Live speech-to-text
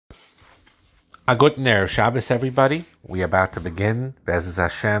A good Erev Shabbos, everybody. We are about to begin Be'ezus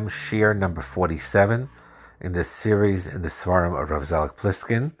Hashem Shir number 47 in this series in the Svarim of Rav Zelig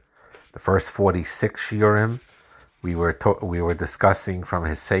Pliskin. The first 46 Shiurim we were discussing from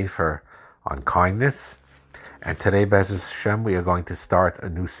his Sefer on kindness, and today Be'ezus Hashem we are going to start a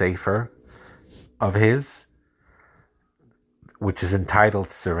new Sefer of his, which is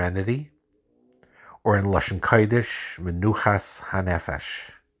entitled Serenity, or in Lashon Kodesh Menuchas Hanefesh.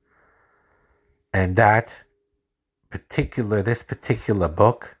 And this particular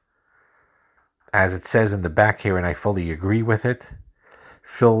book, as it says in the back here, and I fully agree with it,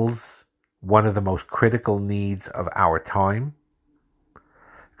 fills one of the most critical needs of our time,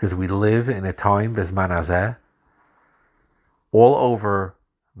 because we live in a time, Bezman Hazeh, all over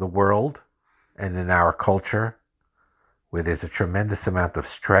the world and in our culture, where there's a tremendous amount of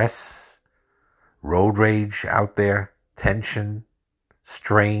stress, road rage out there, tension,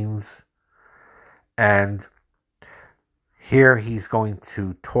 strains. And here he's going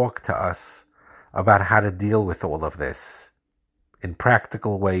to talk to us about how to deal with all of this in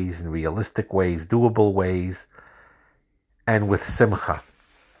practical ways, in realistic ways, doable ways, and with simcha.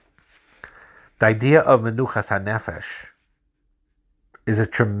 The idea of Menuchas HaNefesh is a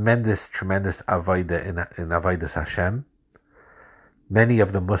tremendous avodah in Avodas Hashem. Many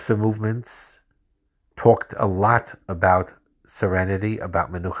of the Musar movements talked a lot about serenity,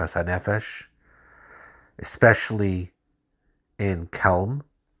 about Menuchas HaNefesh, especially in Kelm,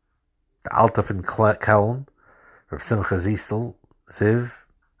 the Altaf in Kelm, Rav Simcha Zistel, Ziv,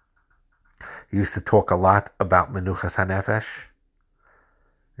 used to talk a lot about Menuchas HaNefesh.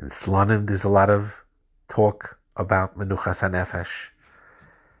 In Slonim, there's a lot of talk about Menuchas HaNefesh.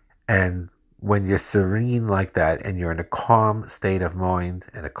 And when you're serene like that, and you're in a calm state of mind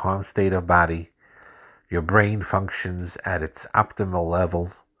and a calm state of body, your brain functions at its optimal level.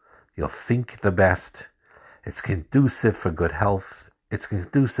 You'll think the best. It's conducive for good health. It's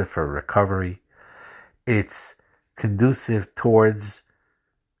conducive for recovery. It's conducive towards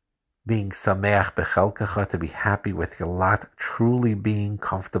being sameach bechelkecha, to be happy with your lot, truly being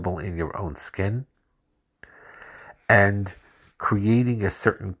comfortable in your own skin, and creating a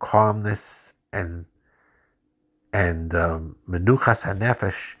certain calmness and menuchas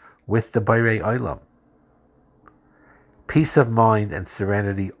hanefesh with the Borei Olam. Peace of mind and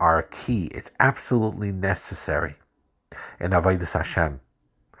serenity are key. It's absolutely necessary in Avodas Hashem.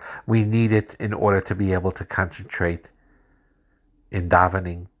 We need it in order to be able to concentrate in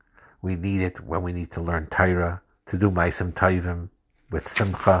davening. We need it when we need to learn Torah, to do Ma'asim Tovim with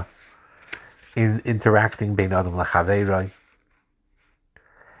simcha, in interacting bein adam lachaveiroi.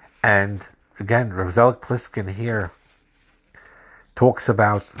 And again, Rav Zelig Pliskin here talks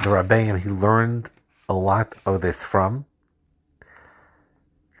about the Rabbeim he learned a lot of this from.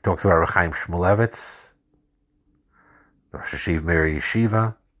 He talks about Reb Chaim Shmulevitz, the Rosh Hashiv Meir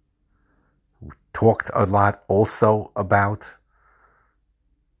Yeshiva, who talked a lot also about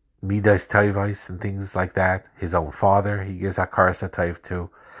Midas Tovos and things like that. His own father, he gives Hakaras HaTov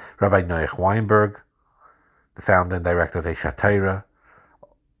to. Rabbi Noach Weinberg, the founder and director of Eish HaTorah,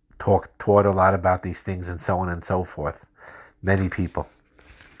 taught a lot about these things, and so on and so forth. Many people.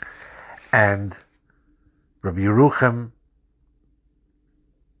 And Rabbi Yerucham,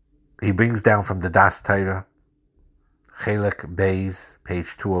 he brings down from the Das Torah, Chelek Beis,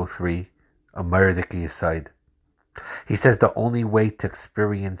 page 203, a Merediki aside. He says the only way to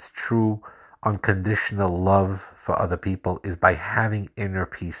experience true unconditional love for other people is by having inner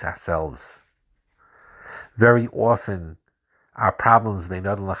peace ourselves. Very often, our problems,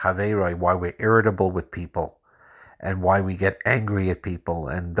 why we're irritable with people, and why we get angry at people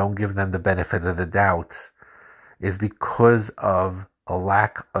and don't give them the benefit of the doubt, is because of a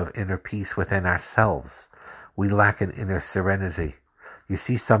lack of inner peace within ourselves. We lack an inner serenity. You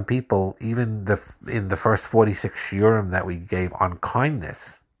see some people, even in the first 46 shiurim that we gave on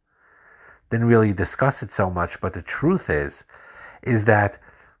kindness, didn't really discuss it so much, but the truth is that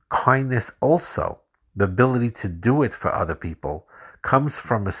kindness also, the ability to do it for other people, comes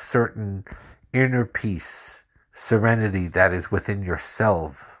from a certain inner peace, serenity that is within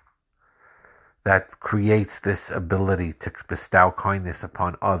yourself, that creates this ability to bestow kindness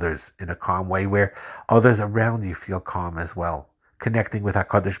upon others in a calm way, where others around you feel calm as well, connecting with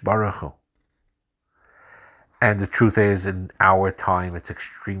HaKadosh Baruch Hu. And the truth is, in our time, it's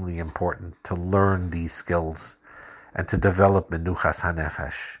extremely important to learn these skills and to develop Menuchas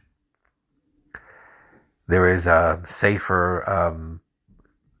HaNefesh. There is a Sefer,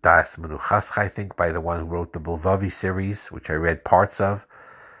 Das Menuchas, I think, by the one who wrote the Bilvavi series, which I read parts of,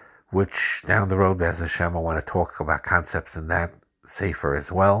 which down the road, as Hashem, I want to talk about concepts in that Sefer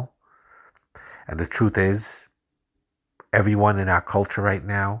as well. And the truth is, everyone in our culture right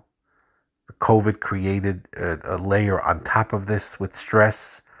now, COVID created a layer on top of this with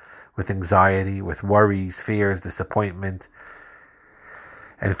stress, with anxiety, with worries, fears, disappointment,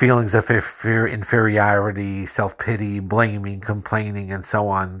 and feelings of inferiority, self-pity, blaming, complaining, and so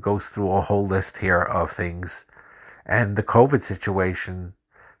on. Goes through a whole list here of things. And the COVID situation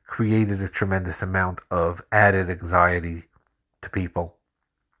created a tremendous amount of added anxiety to people.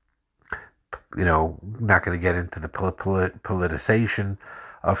 Not going to get into the politicization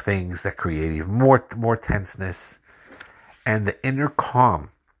of things that create even more tenseness, and the inner calm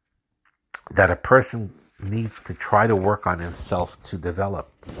that a person needs to try to work on himself to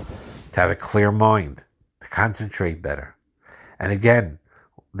develop, to have a clear mind, to concentrate better. And again,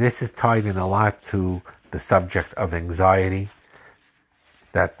 this is tied in a lot to the subject of anxiety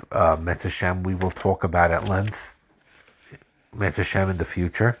that Met Hashem we will talk about at length, Met Hashem in the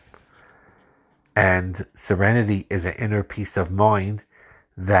future. And serenity is an inner peace of mind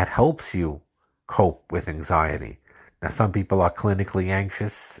that helps you cope with anxiety. Now, some people are clinically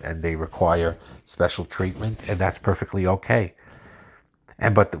anxious and they require special treatment, and that's perfectly okay.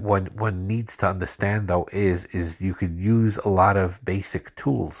 But what one needs to understand, though, is you could use a lot of basic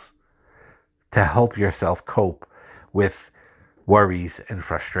tools to help yourself cope with worries and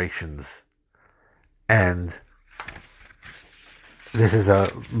frustrations. And this is a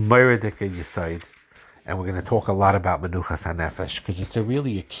Meredika Yisaid, and we're going to talk a lot about Menuchas HaNefesh, because it's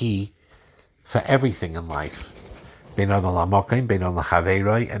really a key for everything in life. Beinon L'Lamokim, Beinon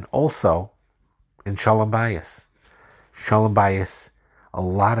L'Chaveiroi, and also in Shalom Bayis. Shalom Bayis, a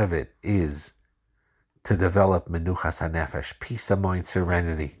lot of it is to develop Menuchas HaNefesh, peace of mind,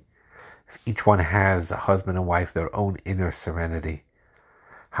 serenity. If each one has, a husband and wife, their own inner serenity,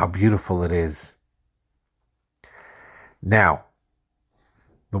 how beautiful it is. Now,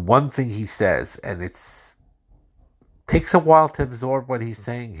 the one thing he says, and it takes a while to absorb what he's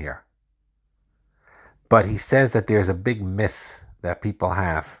saying here, but he says that there's a big myth that people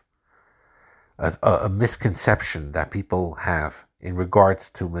have, a misconception that people have in regards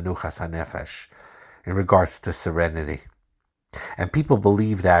to Menuchas HaNefesh, in regards to serenity. And people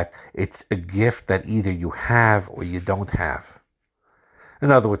believe that it's a gift that either you have or you don't have.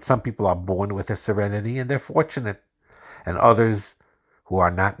 In other words, some people are born with a serenity and they're fortunate, and others who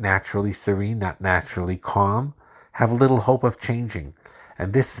are not naturally serene, not naturally calm, have little hope of changing.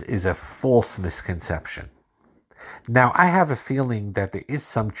 And this is a false misconception. Now, I have a feeling that there is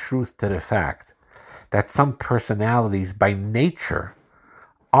some truth to the fact that some personalities by nature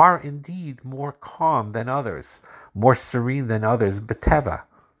are indeed more calm than others, more serene than others, beteva.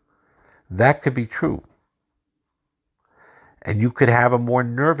 That could be true. And you could have a more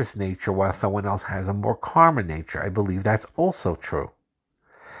nervous nature while someone else has a more calmer nature. I believe that's also true.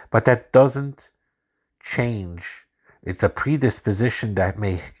 But that doesn't change. It's a predisposition that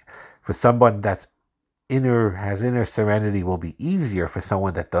may, for someone that's has inner serenity, will be easier for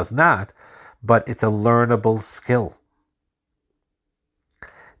someone that does not, but it's a learnable skill.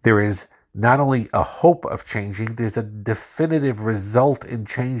 There is not only a hope of changing, there's a definitive result in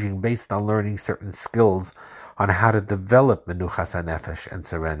changing based on learning certain skills on how to develop Menuchas HaNefesh and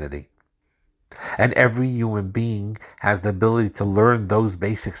serenity. And every human being has the ability to learn those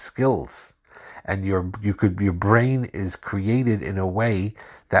basic skills. And your brain is created in a way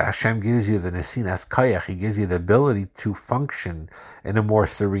that Hashem gives you the Nesinas Kayach. He gives you the ability to function in a more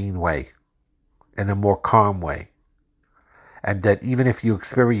serene way, in a more calm way. And that even if you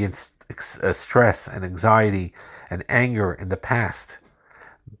experienced stress and anxiety and anger in the past,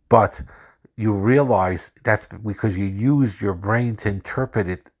 but you realize that's because you used your brain to interpret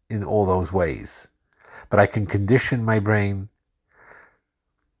it in all those ways. But I can condition my brain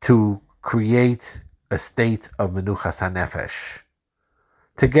to create a state of Menuchas HaNefesh,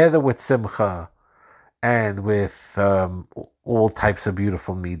 together with Simcha and with all types of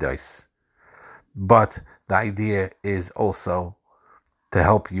beautiful midas. But the idea is also to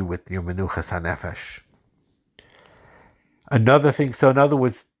help you with your Menuchas HaNefesh. Another thing, so in other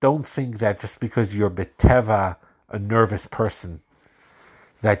words, don't think that just because you're beteva, a nervous person,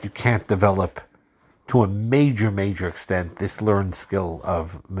 that you can't develop to a major extent this learned skill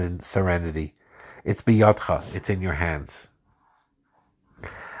of serenity. It's biyadcha, it's in your hands.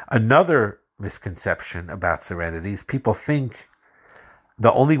 Another misconception about serenity is people think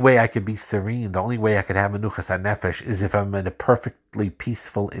the only way I could be serene, the only way I could have Menuchas HaNefesh is if I'm in a perfectly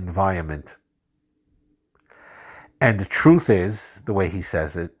peaceful environment. And the truth is, the way he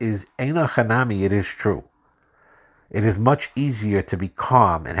says it, is Eina Chanami, it is true. It is much easier to be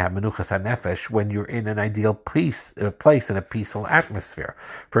calm and have menuchas hanefesh when you're in an ideal place in a peaceful atmosphere.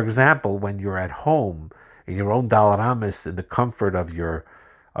 For example, when you're at home in your own dalaramis, in the comfort of your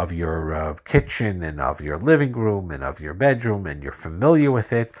kitchen and of your living room and of your bedroom, and you're familiar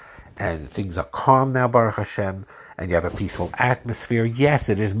with it, and things are calm now, Baruch Hashem, and you have a peaceful atmosphere. Yes,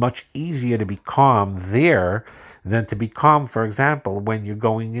 it is much easier to be calm there than to be calm, for example, when you're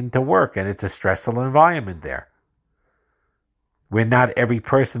going into work and it's a stressful environment there, where not every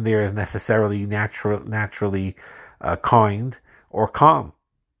person there is necessarily naturally kind or calm.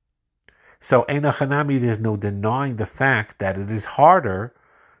 So, Einachanami, there's no denying the fact that it is harder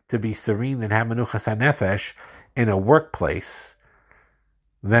to be serene and have menuchas hanefesh in a workplace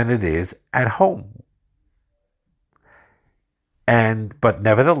than it is at home. But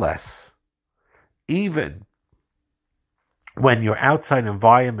nevertheless, even when your outside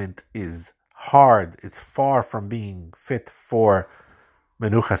environment is hard, it's far from being fit for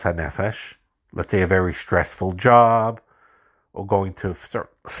menuchas hanefesh. Let's say a very stressful job, or going to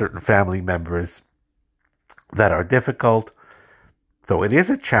certain family members that are difficult. Though it is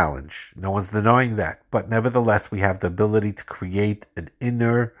a challenge, no one's denying that. But nevertheless, we have the ability to create an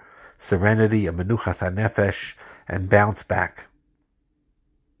inner serenity, a menuchas hanefesh, and bounce back.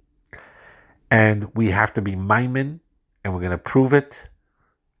 And we have to be maimin, and we're going to prove it,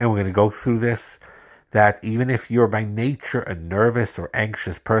 and we're going to go through this, that even if you're by nature a nervous or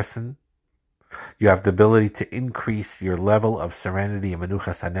anxious person, you have the ability to increase your level of serenity and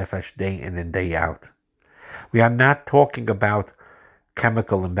menuchas hanefesh day in and day out. We are not talking about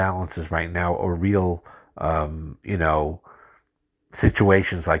chemical imbalances right now, or real,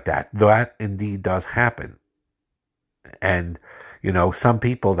 situations like that. That indeed does happen. And, some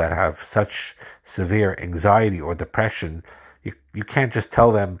people that have such severe anxiety or depression, you can't just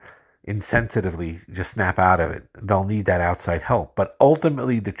tell them insensitively, just snap out of it. They'll need that outside help. But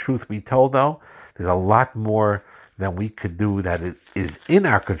ultimately, the truth be told, though, there's a lot more than we could do that it is in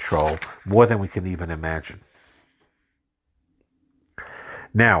our control, more than we can even imagine.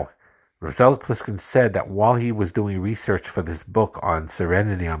 Now, Rav Pliskin said that while he was doing research for this book on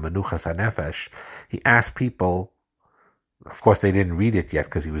serenity, on menuchas hanefesh, he asked people, of course they didn't read it yet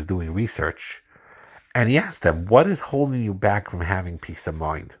because he was doing research, and he asked them, what is holding you back from having peace of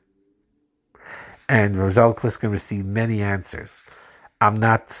mind? And Rav Pliskin received many answers. I'm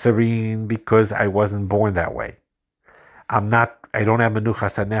not serene because I wasn't born that way. I don't have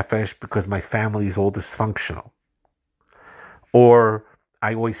menuchas hanefesh because my family is all dysfunctional. Or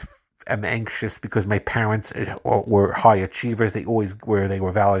I always am anxious because my parents were high achievers. They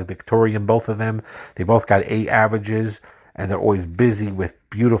were valedictorian, both of them. They both got A averages, and they're always busy with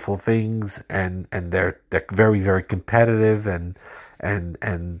beautiful things, and they're very, very competitive and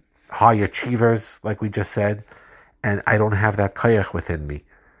high achievers, like we just said. And I don't have that koyach within me,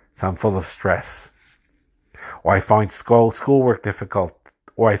 so I'm full of stress. Or I find schoolwork difficult,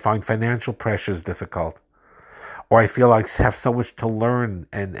 or I find financial pressures difficult. Or I feel like I have so much to learn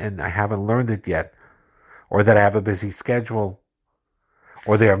and I haven't learned it yet. Or that I have a busy schedule.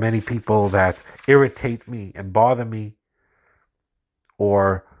 Or there are many people that irritate me and bother me.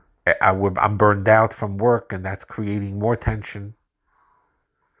 Or I'm burned out from work and that's creating more tension.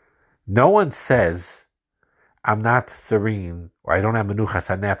 No one says I'm not serene or I don't have menuchas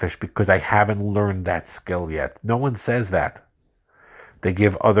hanefesh because I haven't learned that skill yet. No one says that. They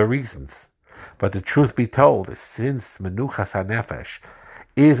give other reasons. But the truth be told, since menuchas hanefesh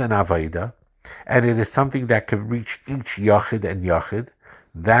is an avodah, and it is something that can reach each yachid and yachid,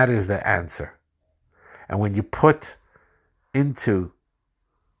 that is the answer. And when you put into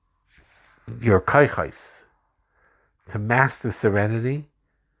your kaichais to master serenity,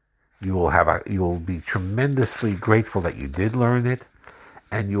 you will be tremendously grateful that you did learn it,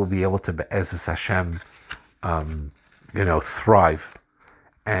 and you will be able to be'ezus Hashem, thrive.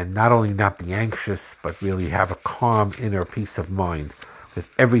 And not only not be anxious, but really have a calm inner peace of mind with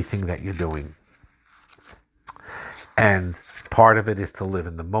everything that you're doing. And part of it is to live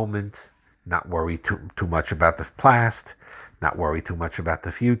in the moment, not worry too much about the past, not worry too much about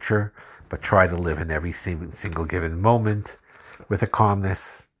the future, but try to live in every single given moment with a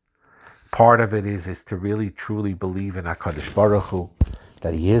calmness. Part of it is to really truly believe in HaKadosh Baruch Hu,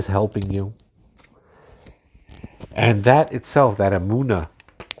 that He is helping you. And that itself, that emunah,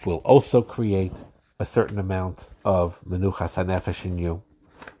 will also create a certain amount of menuchas hanefesh in you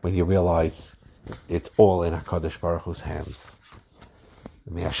when you realize it's all in HaKadosh Baruch Hu's hands.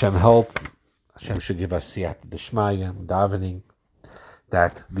 May Hashem help. Hashem should give us siyata d'shmaya, davening,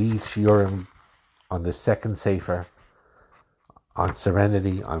 that these shiurim on the second sefer, on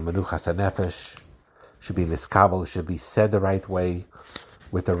serenity, on menuchas hanefesh, should be niskabel, should be said the right way,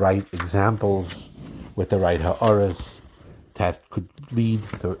 with the right examples, with the right ha'aras, that could lead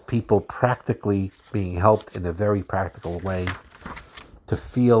to people practically being helped in a very practical way to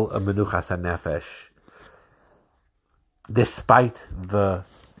feel a menuchas hanefesh, despite the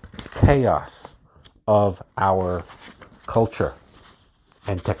chaos of our culture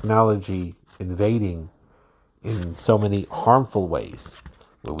and technology invading in so many harmful ways,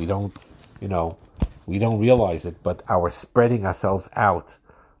 where we don't realize it, but our spreading ourselves out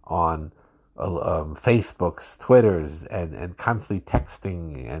on Facebooks, Twitters, and constantly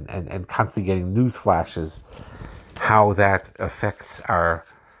texting and constantly getting news flashes, how that affects our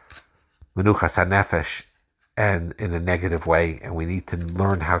menuchas hanefesh and in a negative way, and we need to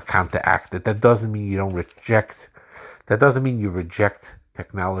learn how to counteract it. That doesn't mean you reject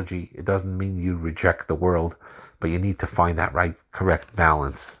technology. It doesn't mean you reject the world, but you need to find that right, correct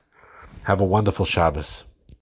balance. Have a wonderful Shabbos.